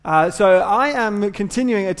So I am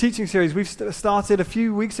continuing a teaching series. We've started a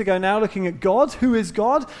few weeks ago now looking at God. Who is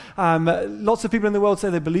God? Lots of people in the world say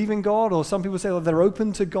they believe in God, or some people say that they're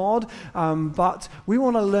open to God. But we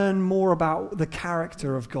want to learn more about the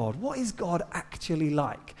character of God. What is God actually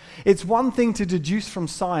like? It's one thing to deduce from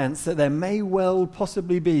science that there may well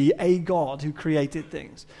possibly be a God who created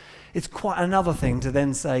things. It's quite another thing to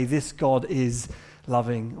then say this God is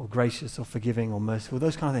loving or gracious or forgiving or merciful,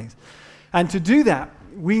 those kind of things. And to do that,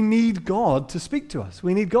 we need God to speak to us.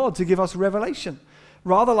 We need God to give us revelation.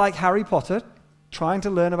 Rather like Harry Potter trying to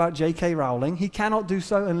learn about J.K. Rowling, he cannot do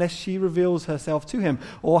so unless she reveals herself to him.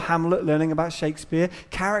 Or Hamlet learning about Shakespeare.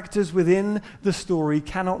 Characters within the story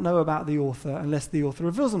cannot know about the author unless the author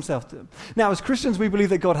reveals himself to them. Now, as Christians, we believe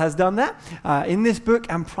that God has done that in this book,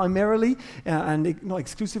 and primarily, and not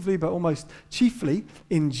exclusively, but almost chiefly,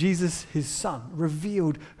 in Jesus, his son,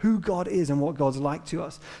 revealed who God is and what God's like to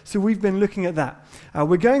us. So we've been looking at that.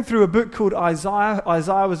 We're going through a book called Isaiah.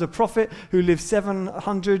 Isaiah was a prophet who lived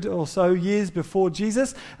 700 or so years before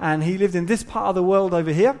Jesus, and he lived in this part of the world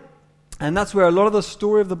over here, and that's where a lot of the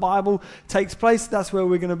story of the Bible takes place. That's where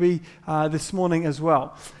we're going to be this morning as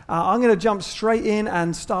well. I'm going to jump straight in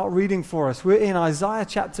and start reading for us. We're in Isaiah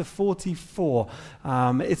chapter 44.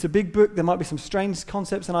 It's a big book. There might be some strange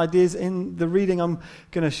concepts and ideas in the reading I'm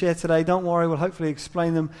going to share today. Don't worry, we'll hopefully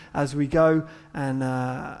explain them as we go and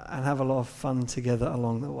have a lot of fun together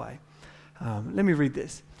along the way. Let me read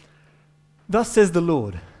this. Thus says the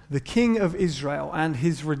Lord, the King of Israel and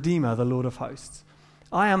his Redeemer, the Lord of hosts.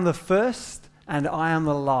 I am the first and I am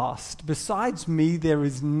the last. Besides me, there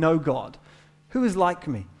is no God. Who is like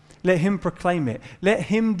me? Let him proclaim it. Let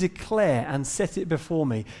him declare and set it before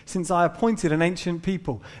me, since I appointed an ancient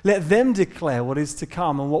people. Let them declare what is to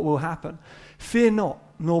come and what will happen. Fear not,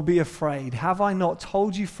 nor be afraid. Have I not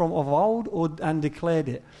told you from of old and declared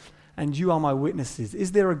it? And you are my witnesses.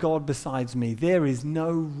 Is there a God besides me? There is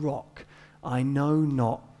no rock. I know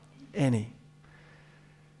not any.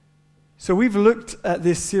 So we've looked at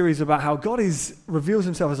this series about how God reveals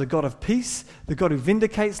himself as a God of peace, the God who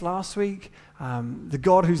vindicates last week, the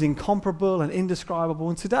God who's incomparable and indescribable.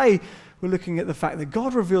 And today we're looking at the fact that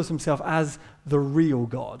God reveals himself as the real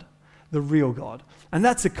God. The real God. And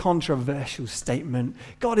that's a controversial statement.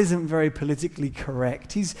 God isn't very politically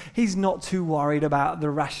correct. He's not too worried about the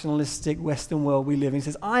rationalistic Western world we live in. He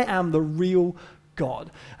says, I am the real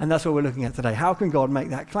God. And that's what we're looking at today. How can God make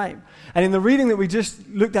that claim? And in the reading that we just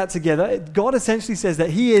looked at together, God essentially says that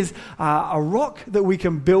he is a rock that we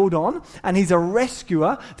can build on, and he's a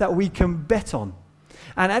rescuer that we can bet on.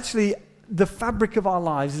 And actually, the fabric of our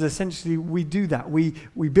lives is essentially we do that. We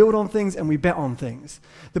build on things and we bet on things.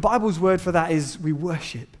 The Bible's word for that is we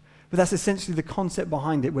worship. But that's essentially the concept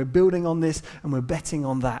behind it. We're building on this and we're betting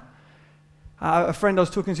on that. A friend I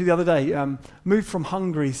was talking to the other day moved from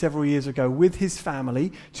Hungary several years ago with his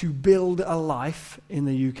family to build a life in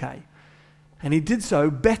the UK. And he did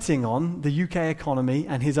so betting on the UK economy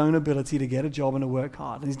and his own ability to get a job and to work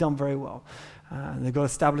hard. And he's done very well. They've got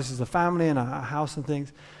established as a family and a house and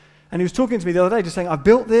things. And he was talking to me the other day just saying, I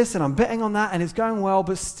built this and I'm betting on that and it's going well,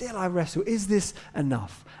 but still I wrestle. Is this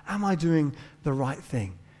enough? Am I doing the right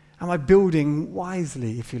thing? Am I building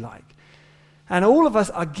wisely, if you like? And all of us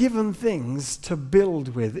are given things to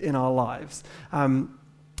build with in our lives.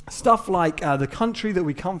 Stuff like the country that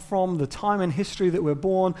we come from, the time in history that we're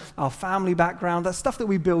born, our family background, that's stuff that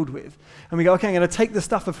we build with. And we go, okay, I'm going to take the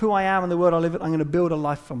stuff of who I am and the world I live in, I'm going to build a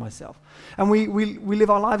life for myself. And we live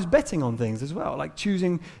our lives betting on things as well, like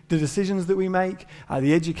choosing the decisions that we make,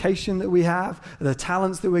 the education that we have, the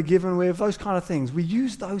talents that we're given with, those kind of things. We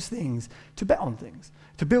use those things to bet on things,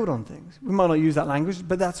 to build on things. We might not use that language,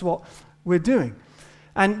 but that's what we're doing.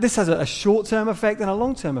 And this has a short-term effect and a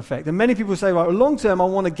long-term effect. And many people say, right, well, long-term, I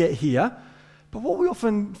want to get here. But what we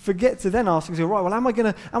often forget to then ask is, right, well, am I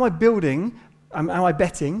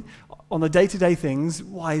betting on the day-to-day things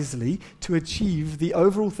wisely to achieve the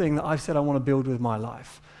overall thing that I've said I want to build with my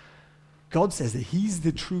life? God says that he's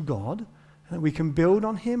the true God, and that we can build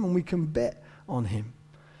on him and we can bet on him.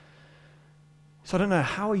 So I don't know,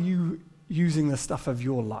 how are you using the stuff of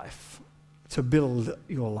your life to build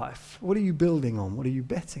your life? What are you building on? What are you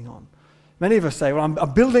betting on? Many of us say, well,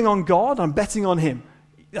 I'm building on God, I'm betting on him.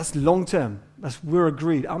 That's long term. We're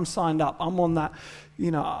agreed. I'm signed up. I'm on that.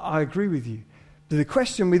 I agree with you. But the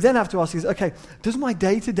question we then have to ask is, okay, does my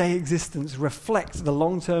day-to-day existence reflect the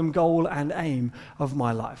long-term goal and aim of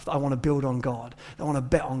my life? I want to build on God. I want to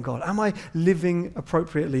bet on God. Am I living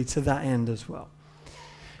appropriately to that end as well?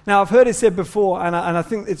 Now, I've heard it said before, and I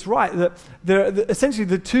think it's right, that essentially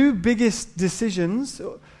the two biggest decisions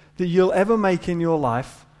that you'll ever make in your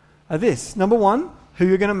life are this. Number one, who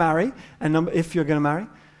you're going to marry, and if you're going to marry.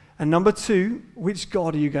 And number two, which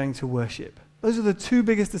God are you going to worship? Those are the two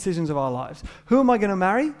biggest decisions of our lives. Who am I going to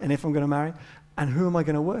marry, and if I'm going to marry, and who am I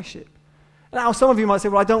going to worship? Now, some of you might say,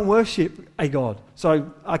 well, I don't worship a God.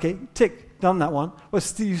 So, okay, tick, done that one. Well,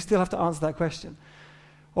 you still have to answer that question.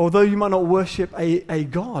 Although you might not worship a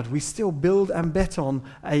God, we still build and bet on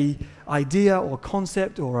a idea or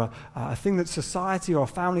concept or a thing that society or a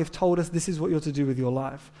family have told us this is what you're to do with your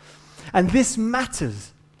life. And this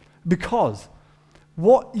matters because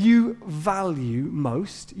what you value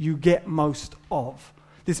most, you get most of.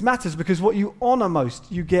 This matters because what you honor most,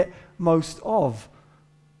 you get most of.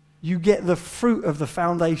 You get the fruit of the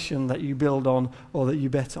foundation that you build on or that you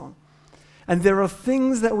bet on. And there are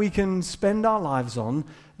things that we can spend our lives on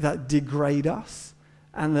that degrade us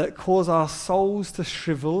and that cause our souls to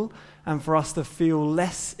shrivel and for us to feel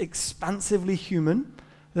less expansively human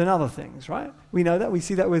than other things, right? We know that. We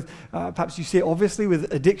see that with, perhaps you see it obviously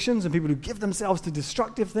with addictions and people who give themselves to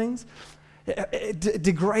destructive things. It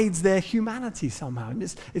degrades their humanity somehow. And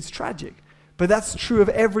it's tragic. But that's true of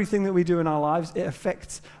everything that we do in our lives. It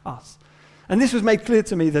affects us. And this was made clear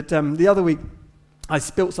to me that the other week, I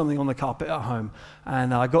spilt something on the carpet at home,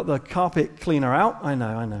 and I got the carpet cleaner out. I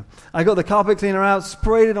know. I got the carpet cleaner out,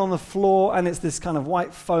 sprayed it on the floor, and it's this kind of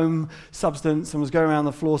white foam substance, and was going around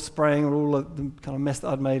the floor spraying all of the kind of mess that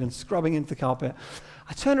I'd made and scrubbing into the carpet.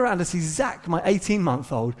 I turned around to see Zach, my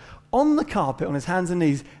 18-month-old, on the carpet on his hands and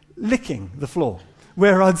knees, licking the floor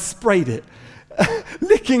where I'd sprayed it.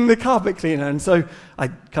 Licking the carpet cleaner. And so I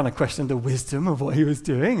kind of questioned the wisdom of what he was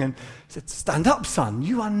doing and said, stand up, son.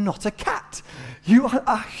 You are not a cat. You are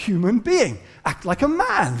a human being. Act like a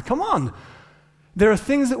man. Come on. There are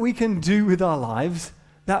things that we can do with our lives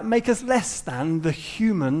that make us less than the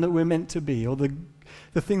human that we're meant to be or the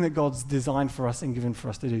thing that God's designed for us and given for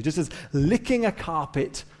us to do. Just as licking a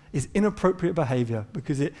carpet is inappropriate behavior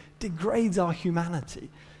because it degrades our humanity.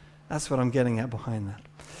 That's what I'm getting at behind that.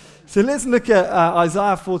 So let's look at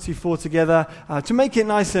Isaiah 44 together. To make it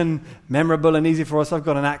nice and memorable and easy for us, I've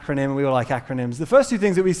got an acronym, and we all like acronyms. The first two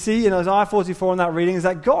things that we see in Isaiah 44 in that reading is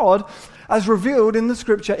that God, as revealed in the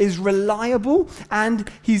scripture, is reliable and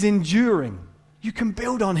he's enduring. You can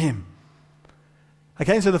build on him.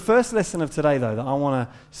 Okay, so the first lesson of today, though, that I want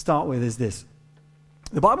to start with is this.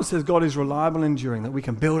 The Bible says God is reliable and enduring, that we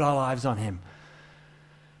can build our lives on him.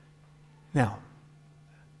 Now,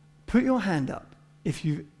 put your hand up if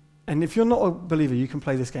you've And if you're not a believer, you can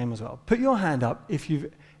play this game as well. Put your hand up if you've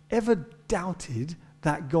ever doubted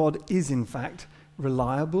that God is, in fact,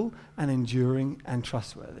 reliable and enduring and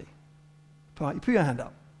trustworthy. Put your hand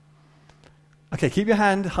up. Okay, keep your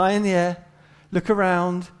hand high in the air. Look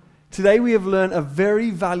around. Today we have learned a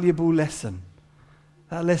very valuable lesson.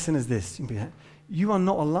 That lesson is this. You are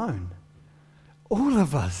not alone. All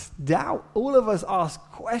of us doubt. All of us ask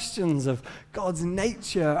questions of God's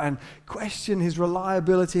nature and question his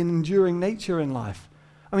reliability and enduring nature in life.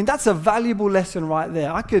 I mean, that's a valuable lesson right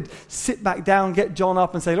there. I could sit back down, get John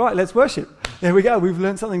up and say, all right, let's worship. There we go. We've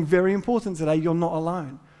learned something very important today. You're not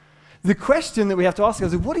alone. The question that we have to ask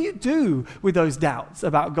ourselves is, what do you do with those doubts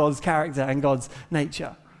about God's character and God's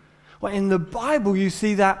nature? Well, in the Bible, you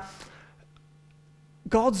see that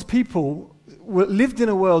God's people lived in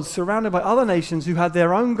a world surrounded by other nations who had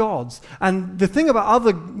their own gods. And the thing about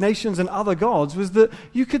other nations and other gods was that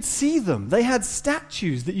you could see them. They had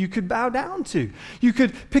statues that you could bow down to. You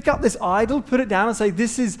could pick up this idol, put it down and say,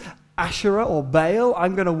 this is Asherah or Baal.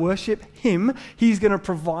 I'm going to worship him. He's going to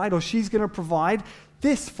provide, or she's going to provide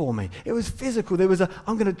this for me. It was physical. There was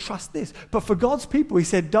I'm going to trust this. But for God's people, he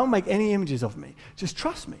said, don't make any images of me. Just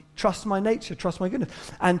trust me. Trust my nature. Trust my goodness.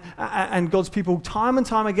 And God's people, time and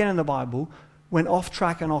time again in the Bible, went off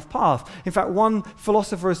track and off path. In fact, one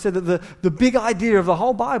philosopher has said that the big idea of the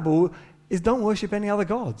whole Bible is don't worship any other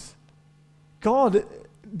gods. God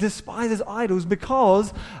despises idols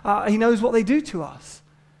because he knows what they do to us.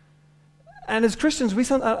 And as Christians, we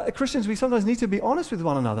sometimes need to be honest with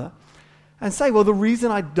one another and say, well, the reason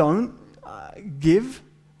I don't give,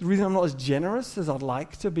 the reason I'm not as generous as I'd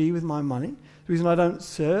like to be with my money, the reason I don't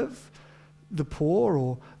serve the poor,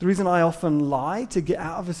 or the reason I often lie to get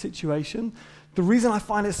out of a situation, the reason I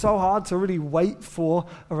find it so hard to really wait for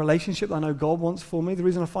a relationship that I know God wants for me, the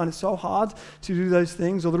reason I find it so hard to do those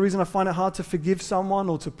things, or the reason I find it hard to forgive someone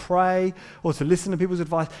or to pray or to listen to people's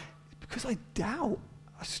advice, because I doubt,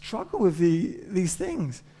 I struggle with these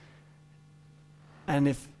things. And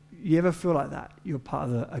if you ever feel like that, you're part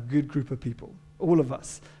of a good group of people. All of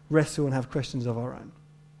us wrestle and have questions of our own.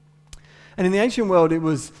 And in the ancient world, it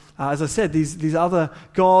was, as I said, these other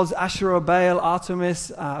gods, Asherah, Baal, Artemis,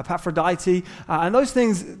 Aphrodite, and those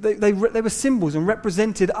things, they were symbols and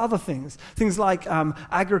represented other things. Things like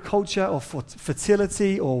agriculture or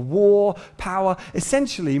fertility or war, power,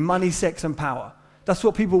 essentially money, sex, and power. That's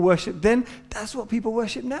what people worship then. That's what people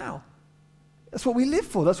worship now. That's what we live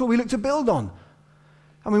for. That's what we look to build on.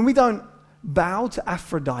 I mean, we don't bow to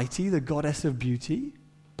Aphrodite, the goddess of beauty,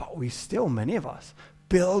 but we still, many of us,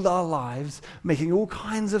 build our lives making all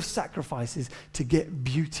kinds of sacrifices to get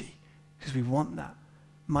beauty because we want that.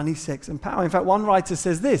 Money, sex, and power. In fact, one writer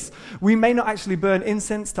says this: we may not actually burn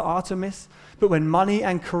incense to Artemis, but when money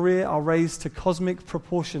and career are raised to cosmic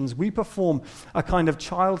proportions, we perform a kind of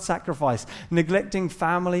child sacrifice, neglecting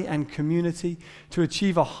family and community to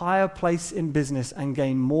achieve a higher place in business and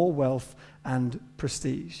gain more wealth and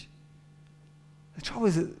prestige. The trouble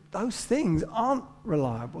is that those things aren't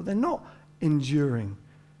reliable. They're not enduring.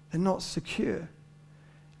 They're not secure.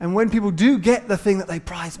 And when people do get the thing that they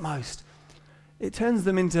prize most, it turns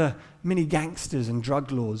them into mini gangsters and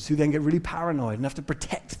drug lords who then get really paranoid and have to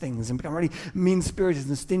protect things and become really mean-spirited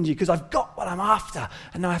and stingy because I've got what I'm after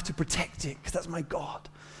and now I have to protect it because that's my God.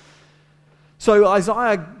 So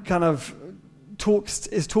Isaiah kind of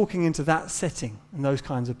is talking into that setting and those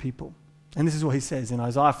kinds of people. And this is what he says in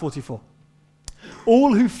Isaiah 44.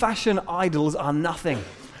 All who fashion idols are nothing,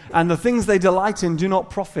 and the things they delight in do not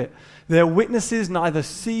profit. Their witnesses neither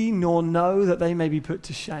see nor know that they may be put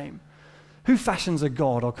to shame. Who fashions a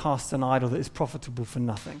god or casts an idol that is profitable for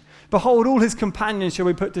nothing? Behold, all his companions shall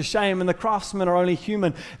be put to shame, and the craftsmen are only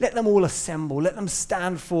human. Let them all assemble. Let them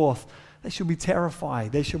stand forth. They shall be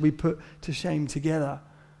terrified. They shall be put to shame together.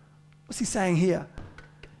 What's he saying here?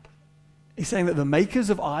 He's saying that the makers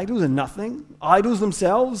of idols are nothing. Idols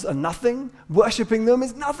themselves are nothing. Worshipping them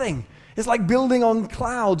is nothing. It's like building on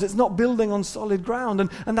clouds. It's not building on solid ground.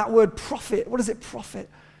 And that word profit, what does it profit?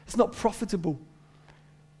 It's not profitable.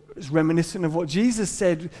 It's reminiscent of what Jesus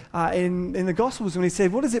said in the Gospels when he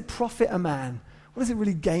said, what does it profit a man? What does it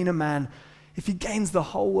really gain a man if he gains the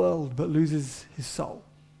whole world but loses his soul?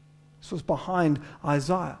 That's what's behind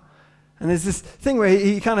Isaiah. And there's this thing where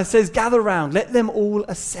he kind of says, gather round, let them all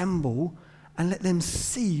assemble and let them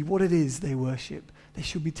see what it is they worship. They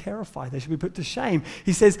should be terrified. They should be put to shame.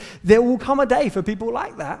 He says, there will come a day for people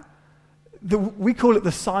like that. We call it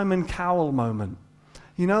the Simon Cowell moment.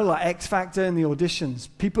 You know, like X Factor and the auditions,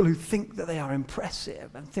 people who think that they are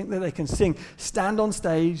impressive and think that they can sing, stand on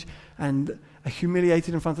stage and are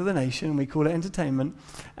humiliated in front of the nation. We call it entertainment.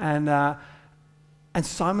 And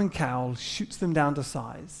Simon Cowell shoots them down to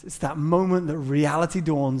size. It's that moment that reality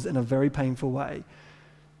dawns in a very painful way.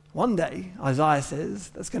 One day, Isaiah says,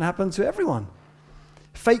 that's going to happen to everyone.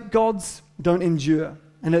 Fake gods don't endure.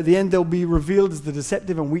 And at the end, they'll be revealed as the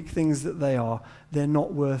deceptive and weak things that they are. They're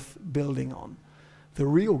not worth building on. The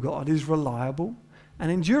real God is reliable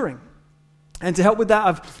and enduring. And to help with that,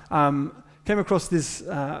 I've came across this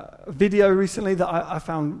video recently that I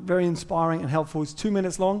found very inspiring and helpful. It's 2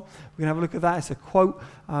 minutes long. We're going to have a look at that. It's a quote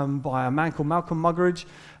by a man called Malcolm Muggeridge,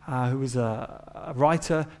 who was a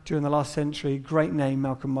writer during the last century. Great name,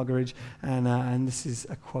 Malcolm Muggeridge. And this is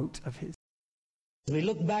a quote of his. We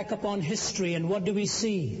look back upon history and what do we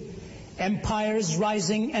see? Empires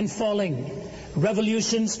rising and falling,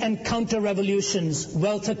 revolutions and counter-revolutions,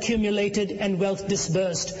 wealth accumulated and wealth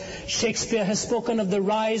dispersed. Shakespeare has spoken of the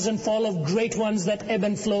rise and fall of great ones that ebb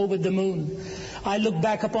and flow with the moon. I look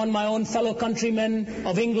back upon my own fellow countrymen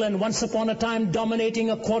of England, once upon a time dominating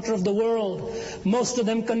a quarter of the world, most of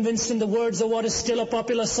them convinced in the words of what is still a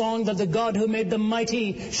popular song, that the God who made them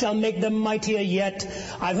mighty shall make them mightier yet.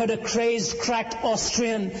 I've heard a crazed, cracked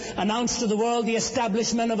Austrian announce to the world the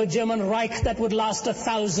establishment of a German Reich that would last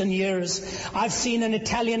 1,000 years. I've seen an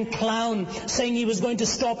Italian clown saying he was going to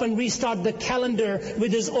stop and restart the calendar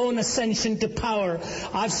with his own ascension to power.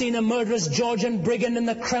 I've seen a murderous Georgian brigand in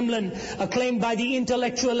the Kremlin acclaimed by the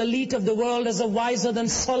intellectual elite of the world as a wiser than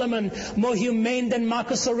Solomon, more humane than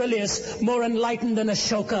Marcus Aurelius, more enlightened than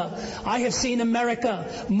Ashoka. I have seen America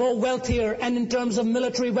more wealthier and in terms of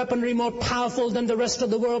military weaponry more powerful than the rest of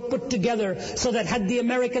the world put together, so that had the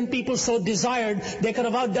American people so desired, they could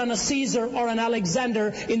have outdone a Caesar or an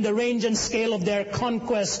Alexander in the range and scale of their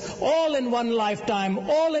conquests, all in one lifetime,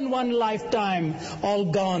 all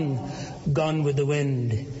gone with the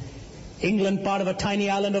wind. England, part of a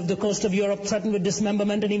tiny island off the coast of Europe, threatened with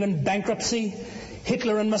dismemberment and even bankruptcy.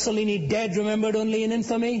 Hitler and Mussolini dead, remembered only in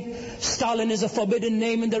infamy. Stalin is a forbidden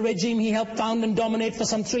name in the regime he helped found and dominate for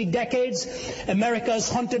some 3 decades. America is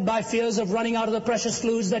haunted by fears of running out of the precious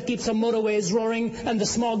fluids that keeps the motorways roaring and the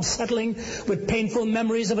smog settling, with painful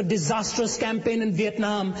memories of a disastrous campaign in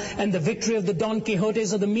Vietnam and the victory of the Don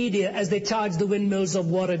Quixotes of the media as they charge the windmills of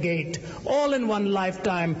Watergate. All in one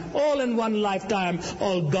lifetime,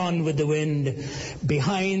 all gone with the wind.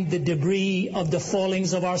 Behind the debris of the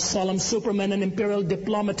fallings of our solemn supermen and imperial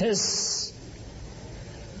diplomatists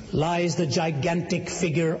lies the gigantic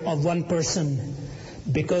figure of one person,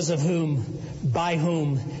 because of whom, by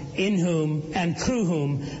whom, in whom, and through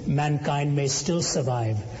whom mankind may still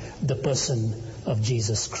survive, the person of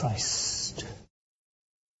Jesus Christ.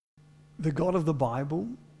 The God of the Bible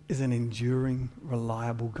is an enduring,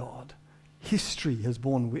 reliable God. History has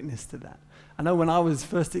borne witness to that. I know when I was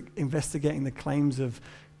first investigating the claims of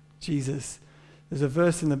Jesus, there's a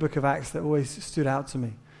verse in the book of Acts that always stood out to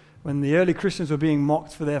me. When the early Christians were being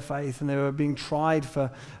mocked for their faith and they were being tried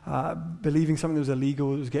for believing something that was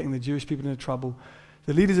illegal, that was getting the Jewish people into trouble,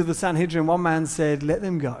 the leaders of the Sanhedrin, one man said, let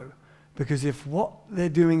them go, because if what they're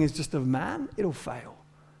doing is just of man, it'll fail.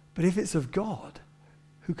 But if it's of God,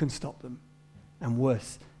 who can stop them? And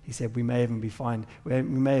worse, he said, we may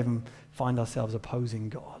even find ourselves opposing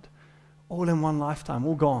God. All in one lifetime,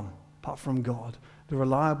 all gone, apart from God, the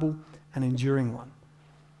reliable and enduring one.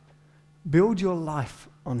 Build your life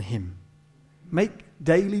on him. Make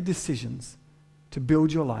daily decisions to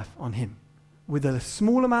build your life on him. With a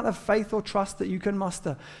small amount of faith or trust that you can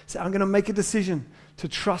muster, say, I'm going to make a decision to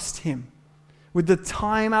trust him. With the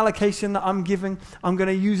time allocation that I'm giving, I'm going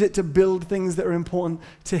to use it to build things that are important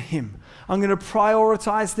to him. I'm going to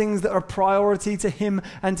prioritize things that are priority to him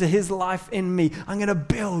and to his life in me. I'm going to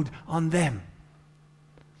build on them.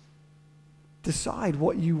 Decide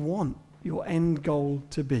what you want your end goal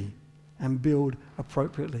to be and build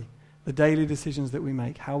appropriately. The daily decisions that we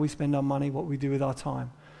make, how we spend our money, what we do with our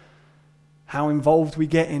time, how involved we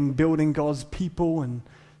get in building God's people and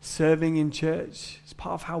serving in church is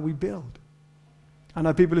part of how we build. I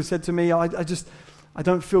know people who said to me, I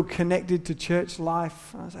don't feel connected to church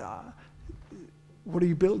life. I say, what are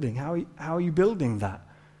you building? How are you building that?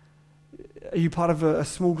 Are you part of a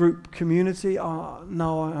small group community?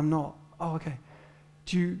 No, I'm not. Oh, okay.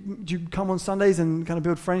 Do you come on Sundays and kind of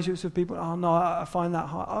build friendships with people? Oh, no, I find that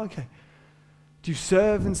hard. Oh, okay. Do you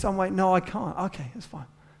serve in some way? No, I can't. Okay, that's fine.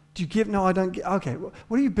 Do you give? No, I don't. Okay,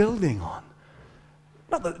 what are you building on?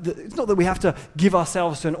 It's not that we have to give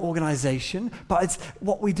ourselves to an organization, but it's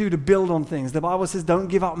what we do to build on things. The Bible says don't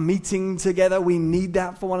give up meeting together. We need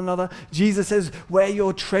that for one another. Jesus says where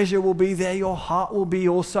your treasure will be, there your heart will be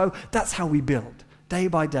also. That's how we build, day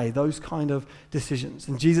by day, those kind of decisions.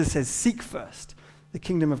 And Jesus says seek first the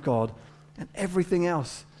kingdom of God, and everything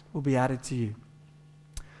else will be added to you.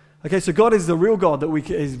 Okay, so God is the real God that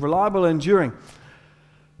is reliable and enduring.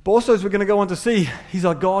 But also, as we're going to go on to see, he's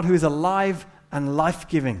our God who is alive and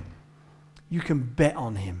life-giving. You can bet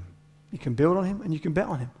on him. You can build on him and you can bet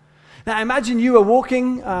on him. Now imagine you were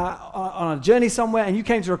walking on a journey somewhere and you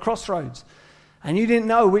came to a crossroads and you didn't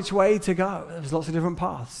know which way to go. There was lots of different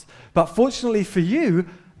paths. But fortunately for you,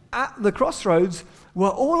 at the crossroads were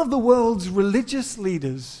all of the world's religious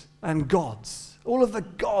leaders and gods. All of the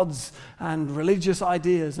gods and religious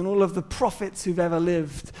ideas and all of the prophets who've ever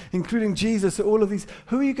lived, including Jesus, all of these.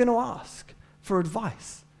 Who are you going to ask for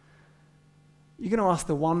advice? You're going to ask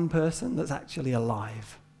the one person that's actually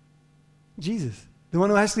alive. Jesus, the one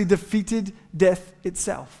who actually defeated death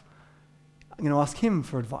itself. I'm going to ask him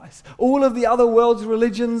for advice. All of the other world's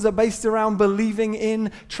religions are based around believing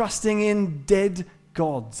in, trusting in dead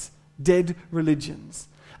gods, dead religions.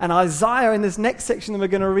 And Isaiah, in this next section that we're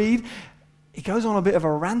going to read, he goes on a bit of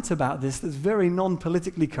a rant about this that's very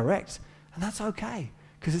non-politically correct. And that's okay.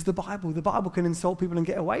 Because it's the Bible. The Bible can insult people and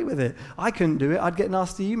get away with it. I couldn't do it. I'd get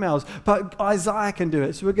nasty emails. But Isaiah can do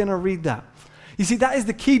it. So we're going to read that. You see, that is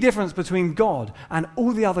the key difference between God and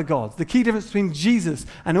all the other gods. The key difference between Jesus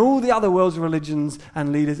and all the other world's religions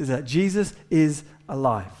and leaders is that Jesus is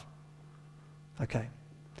alive. Okay.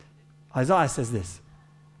 Isaiah says this.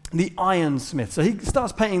 The ironsmith. So he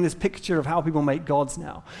starts painting this picture of how people make gods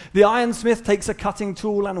now. The ironsmith takes a cutting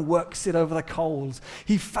tool and works it over the coals.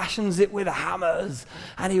 He fashions it with hammers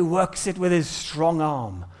and he works it with his strong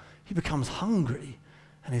arm. He becomes hungry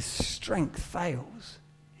and his strength fails.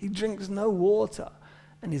 He drinks no water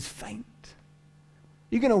and is faint.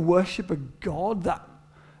 Are you going to worship a god or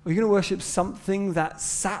are you going to worship something that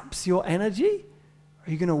saps your energy? Or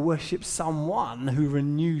are you going to worship someone who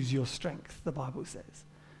renews your strength, the Bible says?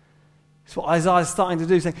 It's what Isaiah's starting to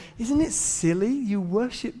do, saying, isn't it silly you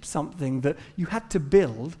worship something that you had to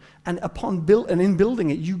build, and in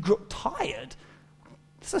building it you got tired?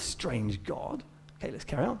 It's a strange God. Okay, let's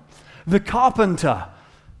carry on. The carpenter.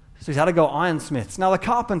 So he's had to go ironsmiths. Now the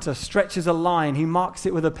carpenter stretches a line. He marks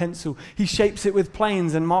it with a pencil. He shapes it with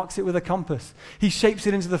planes and marks it with a compass. He shapes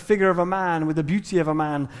it into the figure of a man with the beauty of a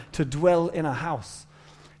man to dwell in a house.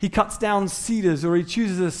 He cuts down cedars, or he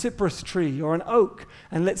chooses a cypress tree or an oak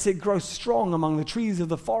and lets it grow strong among the trees of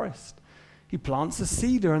the forest. He plants a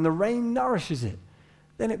cedar and the rain nourishes it.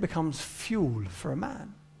 Then it becomes fuel for a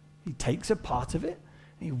man. He takes a part of it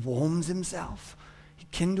and he warms himself. He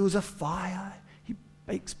kindles a fire. He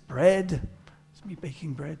bakes bread. It's me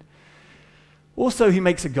baking bread. Also, he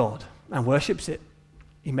makes a god and worships it.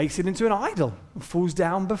 He makes it into an idol and falls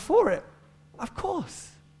down before it. Of course.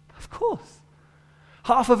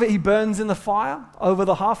 Half of it he burns in the fire. Over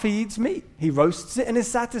the half he eats meat. He roasts it and is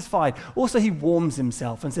satisfied. Also he warms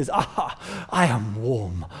himself and says, I am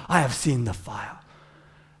warm. I have seen the fire.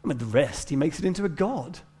 And with the rest he makes it into a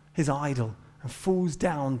god, his idol, and falls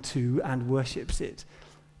down to and worships it.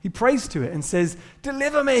 He prays to it and says,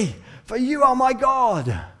 deliver me, for you are my God.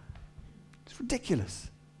 It's ridiculous.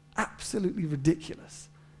 Absolutely ridiculous.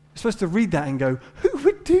 You're supposed to read that and go, who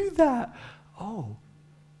would do that? Oh,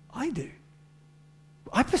 I do.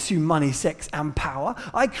 I pursue money, sex, and power.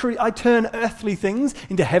 I turn earthly things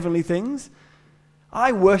into heavenly things.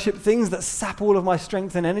 I worship things that sap all of my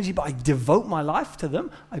strength and energy, but I devote my life to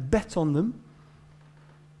them. I bet on them.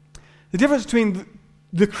 The difference between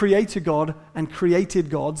the creator God and created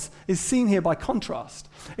gods is seen here by contrast.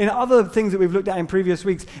 In other things that we've looked at in previous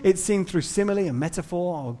weeks, it's seen through simile and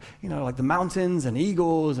metaphor, like the mountains and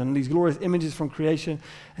eagles and these glorious images from creation.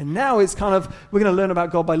 And now it's we're going to learn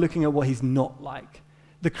about God by looking at what he's not like.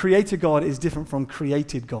 The creator God is different from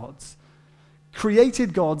created gods.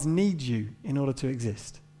 Created gods need you in order to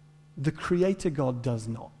exist. The creator God does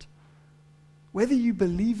not. Whether you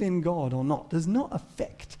believe in God or not does not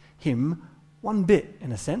affect him one bit,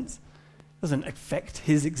 in a sense. It doesn't affect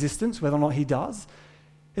his existence, whether or not he does.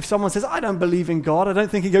 If someone says, I don't believe in God, I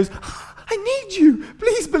don't think he goes, I need you.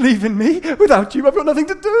 Please believe in me. Without you, I've got nothing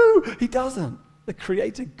to do. He doesn't. The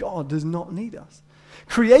creator God does not need us.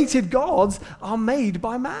 Created gods are made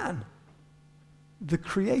by man. The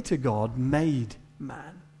creator God made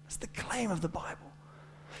man. That's the claim of the Bible.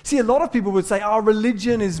 See, a lot of people would say our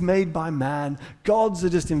religion is made by man, gods are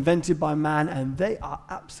just invented by man, and they are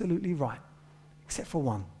absolutely right, except for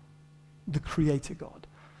one, the creator God.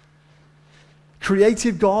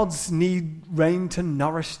 Created gods need rain to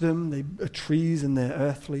nourish them. They are trees and they're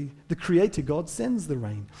earthly. The creator God sends the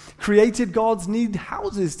rain. Created gods need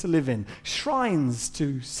houses to live in, shrines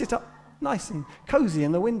to sit up nice and cozy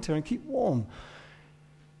in the winter and keep warm.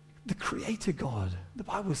 The creator God, the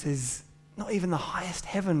Bible says, not even the highest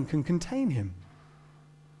heaven can contain him.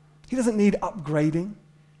 He doesn't need upgrading. You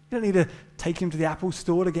don't need to take him to the Apple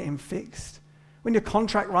store to get him fixed. When your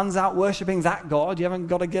contract runs out worshiping that God, you haven't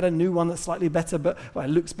got to get a new one that's slightly better, but it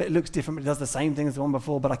looks different, but it does the same thing as the one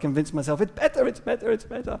before, but I convince myself it's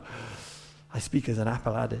better. I speak as an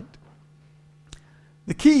Apple addict.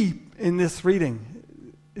 The key in this reading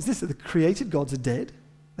is this, that the created gods are dead.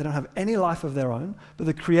 They don't have any life of their own, but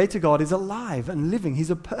the creator God is alive and living. He's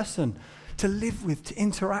a person to live with, to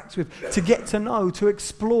interact with, to get to know, to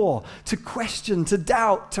explore, to question, to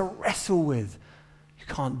doubt, to wrestle with. You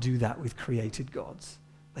can't do that with created gods.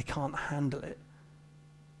 They can't handle it.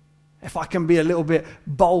 If I can be a little bit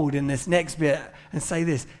bold in this next bit and say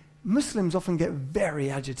this, Muslims often get very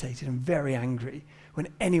agitated and very angry when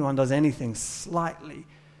anyone does anything slightly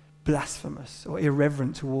blasphemous or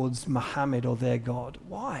irreverent towards Muhammad or their God.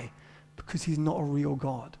 Why? Because he's not a real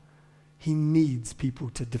God. He needs people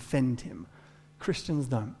to defend him. Christians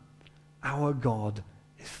don't. Our God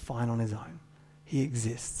is fine on his own. He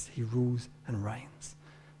exists. He rules and reigns.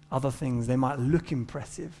 Other things, they might look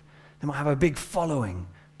impressive. They might have a big following,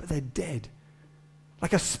 but they're dead.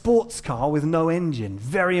 Like a sports car with no engine.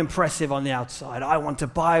 Very impressive on the outside. I want to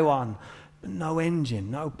buy one. But no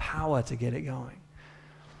engine, no power to get it going.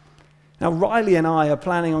 Now, Riley and I are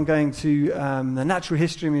planning on going to the Natural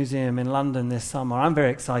History Museum in London this summer. I'm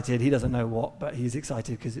very excited. He doesn't know what, but he's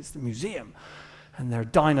excited because it's the museum. And there are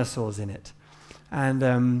dinosaurs in it.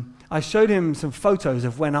 And I showed him some photos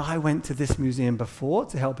of when I went to this museum before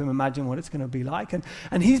to help him imagine what it's going to be like.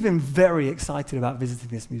 And he's been very excited about visiting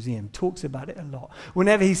this museum, talks about it a lot.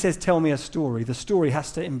 Whenever he says, tell me a story, the story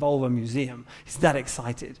has to involve a museum. He's that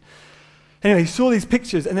excited. Anyway, he saw these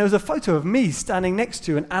pictures, and there was a photo of me standing next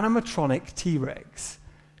to an animatronic T-Rex.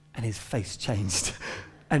 And his face changed.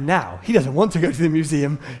 And now he doesn't want to go to the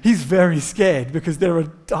museum. He's very scared because there are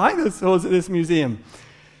dinosaurs at this museum.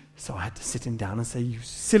 So I had to sit him down and say, you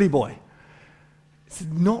silly boy, it's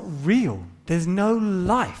not real. There's no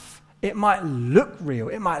life. It might look real.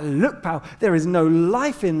 It might look powerful. There is no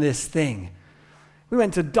life in this thing. We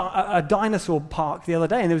went to a dinosaur park the other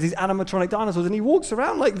day, and there was these animatronic dinosaurs, and he walks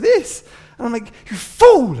around like this. And I'm like, you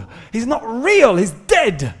fool! He's not real. He's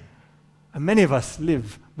dead. And many of us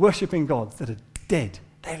live worshipping gods that are dead.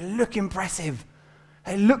 They look impressive.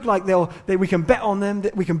 They look like we can bet on them,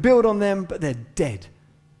 that we can build on them, but they're dead.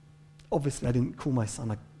 Obviously, I didn't call my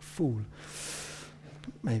son a fool.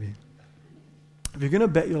 Maybe. If you're going to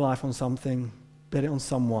bet your life on something, bet it on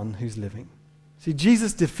someone who's living. See,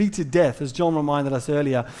 Jesus defeated death, as John reminded us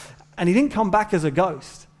earlier, and he didn't come back as a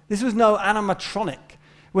ghost. This was no animatronic.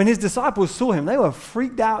 When his disciples saw him, they were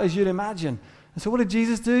freaked out, as you'd imagine. And so what did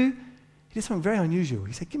Jesus do? He did something very unusual.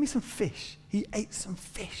 He said, give me some fish. He ate some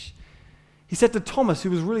fish. He said to Thomas, who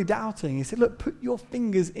was really doubting, he said, look, put your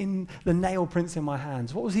fingers in the nail prints in my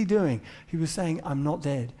hands. What was he doing? He was saying, I'm not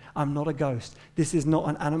dead. I'm not a ghost. This is not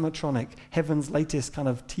an animatronic, heaven's latest kind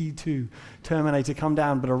of T2 Terminator come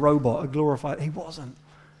down, but a robot, a glorified. He wasn't.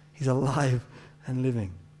 He's alive and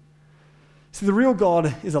living. So the real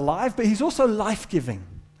God is alive, but he's also life-giving.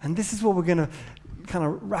 And this is what we're going to kind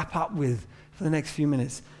of wrap up with for the next few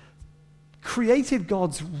minutes. Created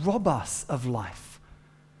gods rob us of life.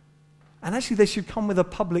 And actually, they should come with a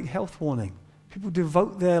public health warning. People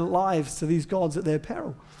devote their lives to these gods at their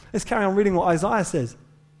peril. Let's carry on reading what Isaiah says.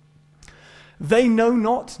 They know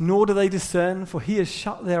not, nor do they discern, for he has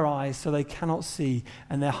shut their eyes so they cannot see,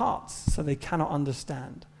 and their hearts so they cannot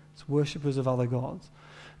understand. It's worshippers of other gods.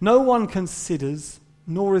 No one considers,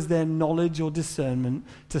 nor is there knowledge or discernment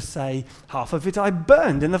to say, half of it I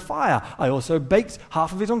burned in the fire. I also baked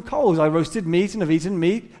half of it on coals. I roasted meat and have eaten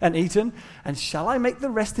meat and eaten. And shall I make the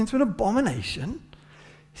rest into an abomination?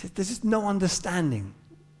 He said, there's just no understanding.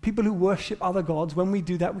 People who worship other gods, when we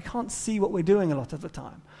do that, we can't see what we're doing a lot of the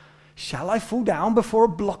time. Shall I fall down before a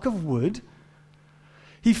block of wood?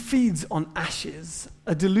 He feeds on ashes.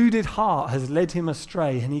 A deluded heart has led him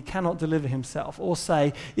astray, and he cannot deliver himself. Or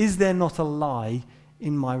say, is there not a lie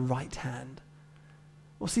in my right hand?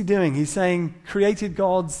 What's he doing? He's saying, created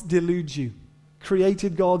gods delude you.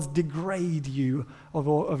 Created gods degrade you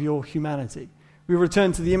of your humanity. We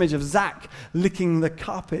return to the image of Zach licking the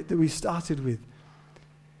carpet that we started with.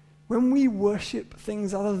 When we worship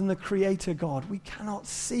things other than the creator God, we cannot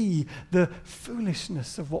see the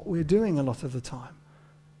foolishness of what we're doing a lot of the time.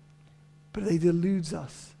 But they deludes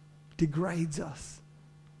us, degrades us.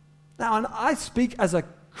 Now, and I speak as a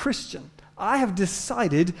Christian. I have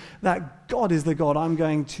decided that God is the God I'm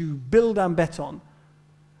going to build and bet on.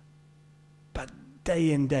 But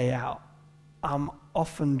day in, day out, I'm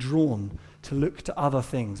often drawn to look to other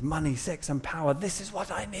things. Money, sex, and power. This is what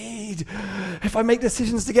I need. If I make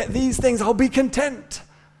decisions to get these things, I'll be content.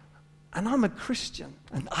 And I'm a Christian,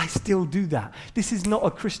 and I still do that. This is not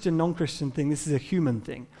a Christian, non-Christian thing. This is a human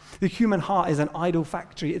thing. The human heart is an idol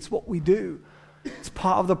factory. It's what we do. It's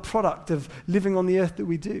part of the product of living on the earth that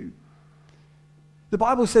we do. The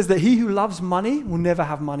Bible says that he who loves money will never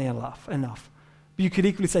have money enough. But you could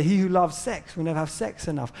equally say he who loves sex will never have sex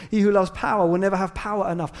enough. He who loves power will never have power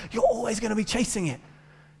enough. You're always going to be chasing it.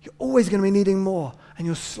 You're always going to be needing more, and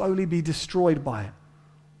you'll slowly be destroyed by it.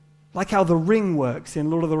 Like how the ring works in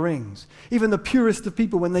Lord of the Rings. Even the purest of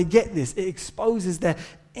people, when they get this, it exposes their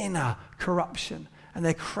inner corruption, and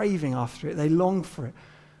they're craving after it. They long for it.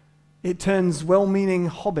 It turns well-meaning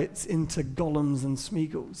hobbits into golems and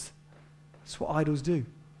Smeagol's. That's what idols do.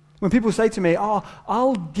 When people say to me,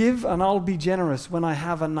 I'll give and I'll be generous when I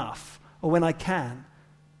have enough or when I can,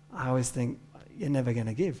 I always think, you're never going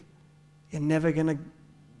to give. You're never going to,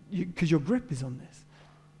 because your grip is on this.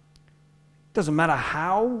 It doesn't matter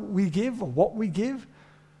how we give or what we give,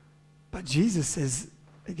 but Jesus says,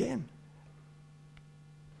 again,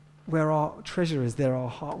 where our treasure is, there our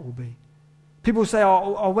heart will be. People say,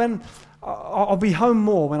 I'll be home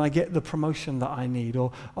more when I get the promotion that I need,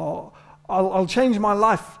 or I'll change my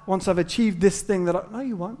life once I've achieved this thing no,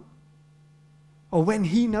 you won't. Or when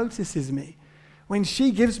he notices me, when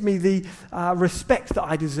she gives me the respect that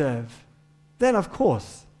I deserve, then of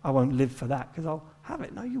course I won't live for that because I'll have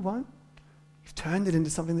it. No, you won't. You've turned it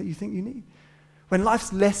into something that you think you need. When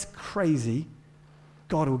life's less crazy,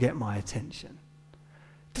 God will get my attention.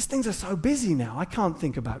 Because things are so busy now, I can't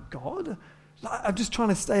think about God. I'm just trying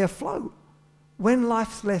to stay afloat. When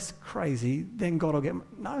life's less crazy, then God will get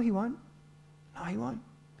No, he won't. No, he won't.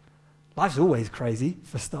 Life's always crazy,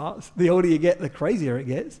 for starts. The older you get, the crazier it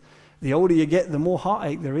gets. The older you get, the more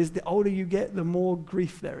heartache there is. The older you get, the more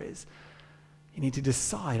grief there is. You need to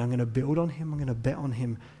decide, I'm going to build on him, I'm going to bet on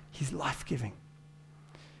him. He's life-giving.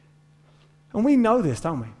 And we know this,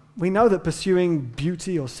 don't we? We know that pursuing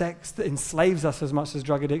beauty or sex that enslaves us as much as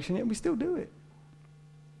drug addiction, yet we still do it.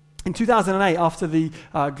 In 2008, after the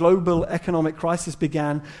global economic crisis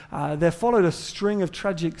began, there followed a string of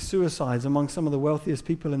tragic suicides among some of the wealthiest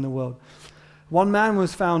people in the world. One man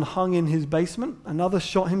was found hung in his basement, another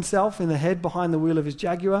shot himself in the head behind the wheel of his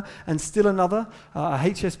Jaguar, and still another, a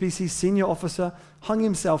HSBC senior officer, hung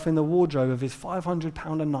himself in the wardrobe of his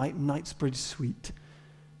 £500 a night Knightsbridge suite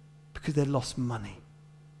because they'd lost money.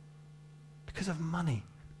 Because of money.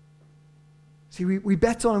 See, we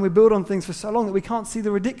bet on and we build on things for so long that we can't see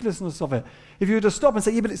the ridiculousness of it. If you were to stop and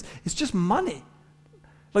say, yeah, but it's just money.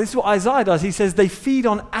 Like, this is what Isaiah does. He says, they feed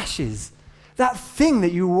on ashes. That thing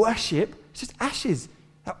that you worship, it's just ashes.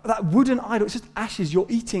 That wooden idol, it's just ashes. You're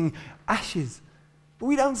eating ashes. But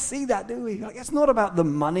we don't see that, do we? Like, it's not about the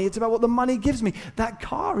money. It's about what the money gives me. That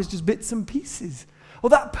car is just bits and pieces. Or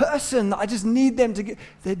that person that I just need them to get.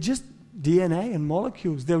 They're just DNA and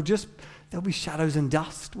molecules. They'll be shadows and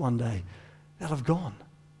dust one day. They'll have gone.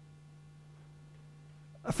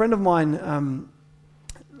 A friend of mine, when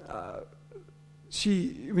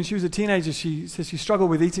she was a teenager, she says she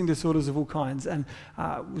struggled with eating disorders of all kinds and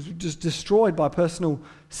was just destroyed by personal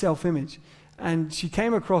self-image. And she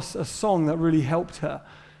came across a song that really helped her.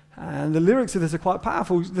 And the lyrics of this are quite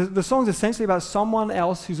powerful. The song's essentially about someone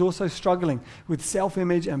else who's also struggling with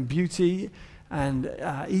self-image and beauty and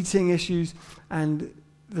eating issues. And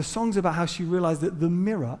the song's about how she realized that the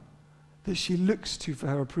mirror that she looks to for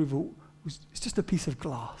her approval it's just a piece of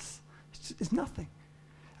glass. It's nothing.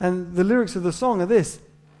 And the lyrics of the song are this.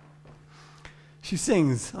 She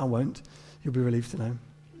sings, I won't, you'll be relieved to know.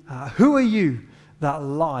 Who are you that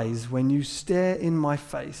lies when you stare in my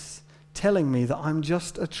face, telling me that I'm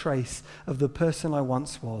just a trace of the person I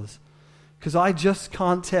once was? Because I just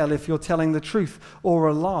can't tell if you're telling the truth or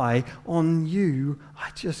a lie. On you, I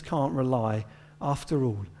just can't rely. After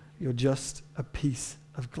all, you're just a piece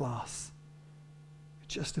of glass.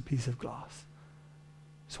 Just a piece of glass.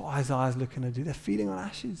 That's what Isaiah's looking to do. They're feeding on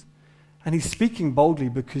ashes. And he's speaking boldly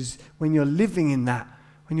because when you're living in that,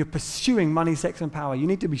 when you're pursuing money, sex, and power, you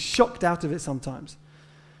need to be shocked out of it sometimes.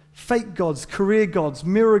 Fake gods, career gods,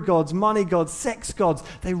 mirror gods, money gods, sex gods,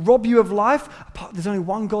 they rob you of life. There's only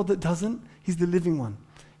one God that doesn't. He's the living one.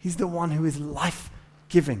 He's the one who is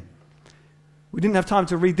life-giving. We didn't have time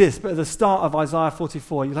to read this, but at the start of Isaiah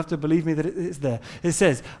 44, you'll have to believe me that it's there. It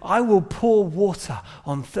says, I will pour water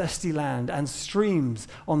on thirsty land and streams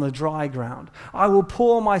on the dry ground. I will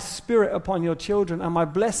pour my spirit upon your children and my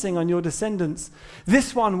blessing on your descendants.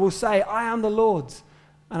 This one will say, I am the Lord's,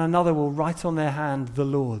 and another will write on their hand, the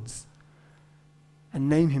Lord's, and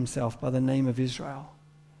name himself by the name of Israel.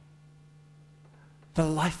 The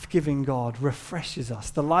life-giving God refreshes us.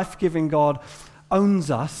 The life-giving God owns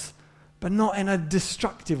us, but not in a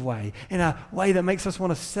destructive way, in a way that makes us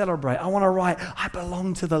want to celebrate. I want to write, I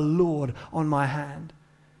belong to the Lord on my hand.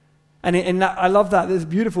 And I love that. It's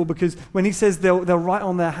beautiful because when he says they'll write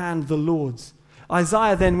on their hand the Lord's.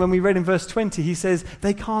 Isaiah then, when we read in verse 20, he says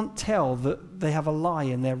they can't tell that they have a lie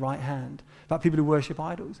in their right hand, about people who worship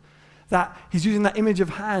idols. That he's using that image of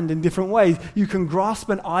hand in different ways. You can grasp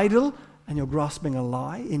an idol and you're grasping a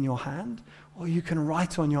lie in your hand, or you can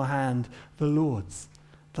write on your hand the Lord's.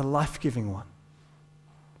 The life-giving one.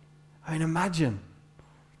 I mean, imagine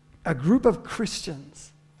a group of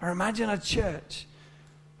Christians, or imagine a church,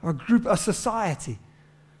 or a society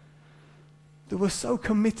that were so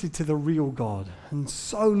committed to the real God and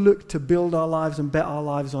so looked to build our lives and bet our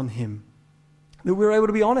lives on him that we were able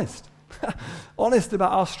to be honest. Honest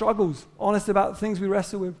about our struggles, honest about the things we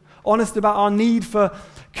wrestle with, honest about our need for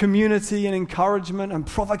community and encouragement and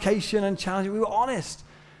provocation and challenge. We were honest.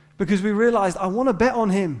 Because we realized, I want to bet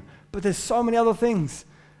on him, but there's so many other things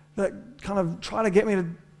that kind of try to get me to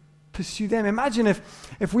pursue them. Imagine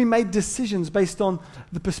if we made decisions based on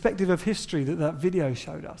the perspective of history that video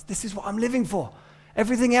showed us. This is what I'm living for.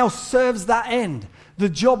 Everything else serves that end. The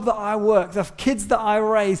job that I work, the kids that I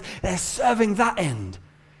raise, they're serving that end.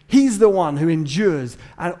 He's the one who endures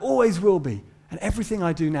and always will be. And everything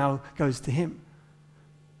I do now goes to him.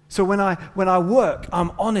 So when I work,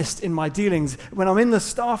 I'm honest in my dealings. When I'm in the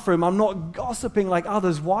staff room, I'm not gossiping like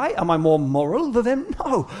others. Why? Am I more moral than them?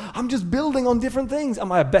 No. I'm just building on different things.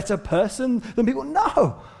 Am I a better person than people?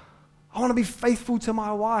 No. I want to be faithful to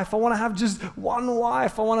my wife. I want to have just one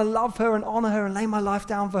wife. I want to love her and honor her and lay my life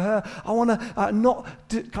down for her. I want to not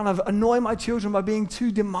kind of annoy my children by being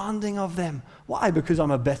too demanding of them. Why? Because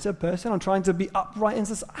I'm a better person. I'm trying to be upright in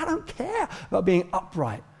society. I don't care about being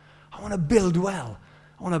upright. I want to build well.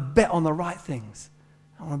 I want to bet on the right things.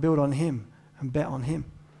 I want to build on him and bet on him.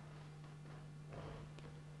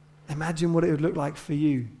 Imagine what it would look like for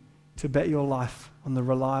you to bet your life on the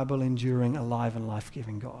reliable, enduring, alive, and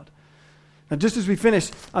life-giving God. Now, just as we finish,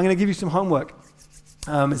 I'm going to give you some homework.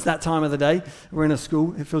 It's that time of the day. We're in a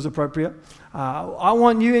school. It feels appropriate. I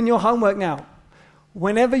want you in your homework now.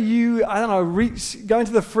 Whenever you, go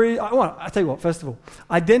into the fridge. I'll tell you what, first of all,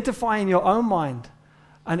 identify in your own mind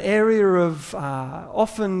an area of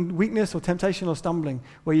often weakness or temptation or stumbling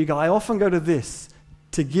where you go, I often go to this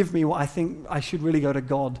to give me what I think I should really go to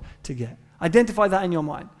God to get. Identify that in your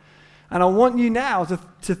mind. And I want you now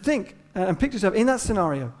to think and picture yourself in that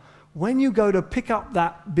scenario. When you go to pick up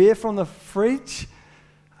that beer from the fridge,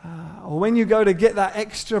 or when you go to get that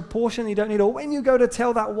extra portion you don't need, or when you go to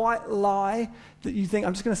tell that white lie that you think,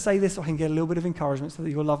 I'm just going to say this so I can get a little bit of encouragement so that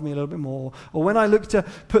you'll love me a little bit more, or when I look to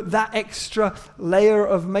put that extra layer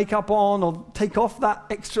of makeup on or take off that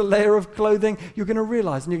extra layer of clothing, you're going to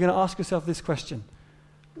realize and you're going to ask yourself this question: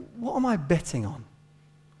 what am I betting on?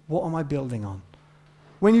 What am I building on?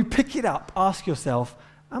 When you pick it up, ask yourself,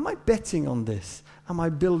 am I betting on this? Am I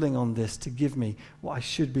building on this to give me what I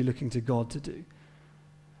should be looking to God to do?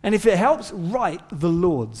 And if it helps, write the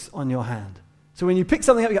Lord's on your hand. So when you pick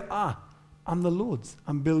something up, you go, I'm the Lord's.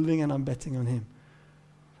 I'm building and I'm betting on him.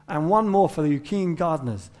 And one more for you keen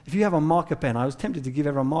gardeners. If you have a marker pen, I was tempted to give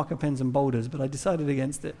everyone marker pens and boulders, but I decided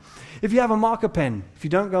against it. If you have a marker pen, if you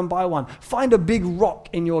don't go and buy one, find a big rock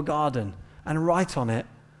in your garden and write on it,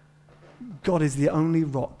 God is the only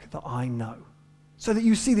rock that I know. So that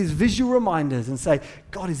you see these visual reminders and say,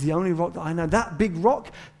 God is the only rock that I know. That big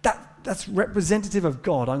rock, that's representative of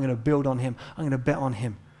God. I'm going to build on him. I'm going to bet on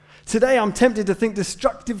him. Today, I'm tempted to think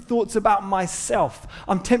destructive thoughts about myself.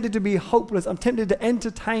 I'm tempted to be hopeless. I'm tempted to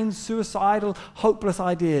entertain suicidal, hopeless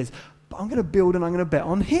ideas. But I'm going to build and I'm going to bet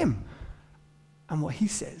on him and what he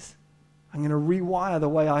says. I'm going to rewire the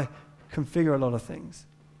way I configure a lot of things.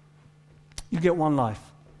 You get one life.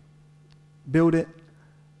 Build it.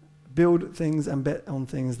 Build things and bet on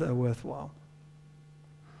things that are worthwhile.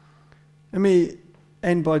 Let me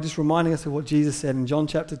end by just reminding us of what Jesus said in John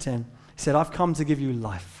chapter 10. He said, I've come to give you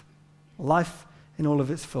life. Life in all of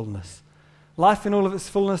its fullness. Life in all of its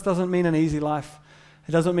fullness doesn't mean an easy life.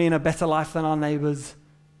 It doesn't mean a better life than our neighbors.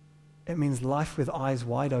 It means life with eyes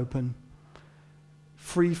wide open,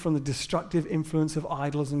 free from the destructive influence of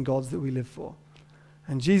idols and gods that we live for.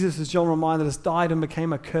 And Jesus, as John reminded us, died and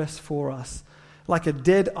became a curse for us. Like a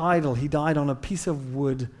dead idol, he died on a piece of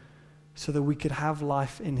wood so that we could have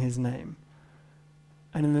life in his name.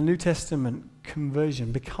 And in the New Testament,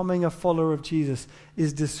 conversion, becoming a follower of Jesus,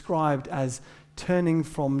 is described as turning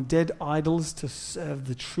from dead idols to serve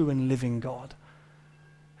the true and living God.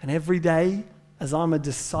 And every day, as I'm a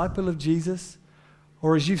disciple of Jesus,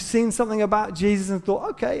 or as you've seen something about Jesus and thought,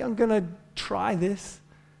 okay, I'm going to try this,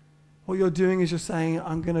 what you're doing is you're saying,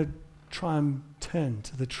 I'm going to try and turn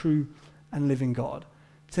to the true and living God.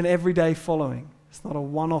 It's an everyday following. It's not a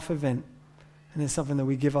one-off event, and it's something that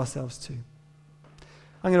we give ourselves to.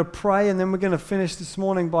 I'm going to pray, and then we're going to finish this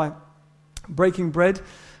morning by breaking bread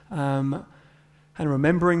and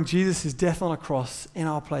remembering Jesus' death on a cross in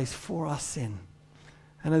our place for our sin.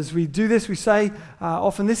 And as we do this, we say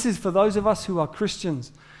often, this is for those of us who are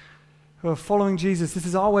Christians, who are following Jesus. This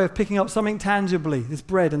is our way of picking up something tangibly, this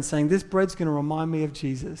bread, and saying, this bread's going to remind me of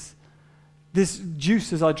Jesus. This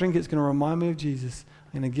juice, as I drink it, is going to remind me of Jesus.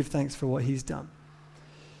 I'm going to give thanks for what he's done.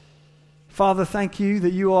 Father, thank you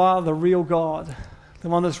that you are the real God, the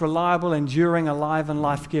one that's reliable, enduring, alive, and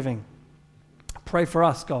life-giving. Pray for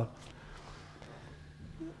us, God,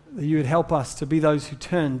 that you would help us to be those who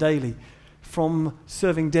turn daily from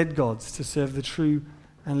serving dead gods to serve the true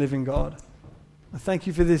and living God. I thank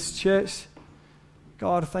you for this church.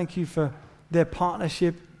 God, thank you for their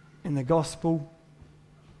partnership in the gospel.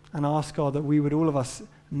 And ask, God, that we would all of us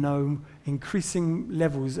know increasing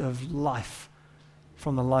levels of life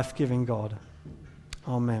from the life-giving God.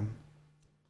 Amen.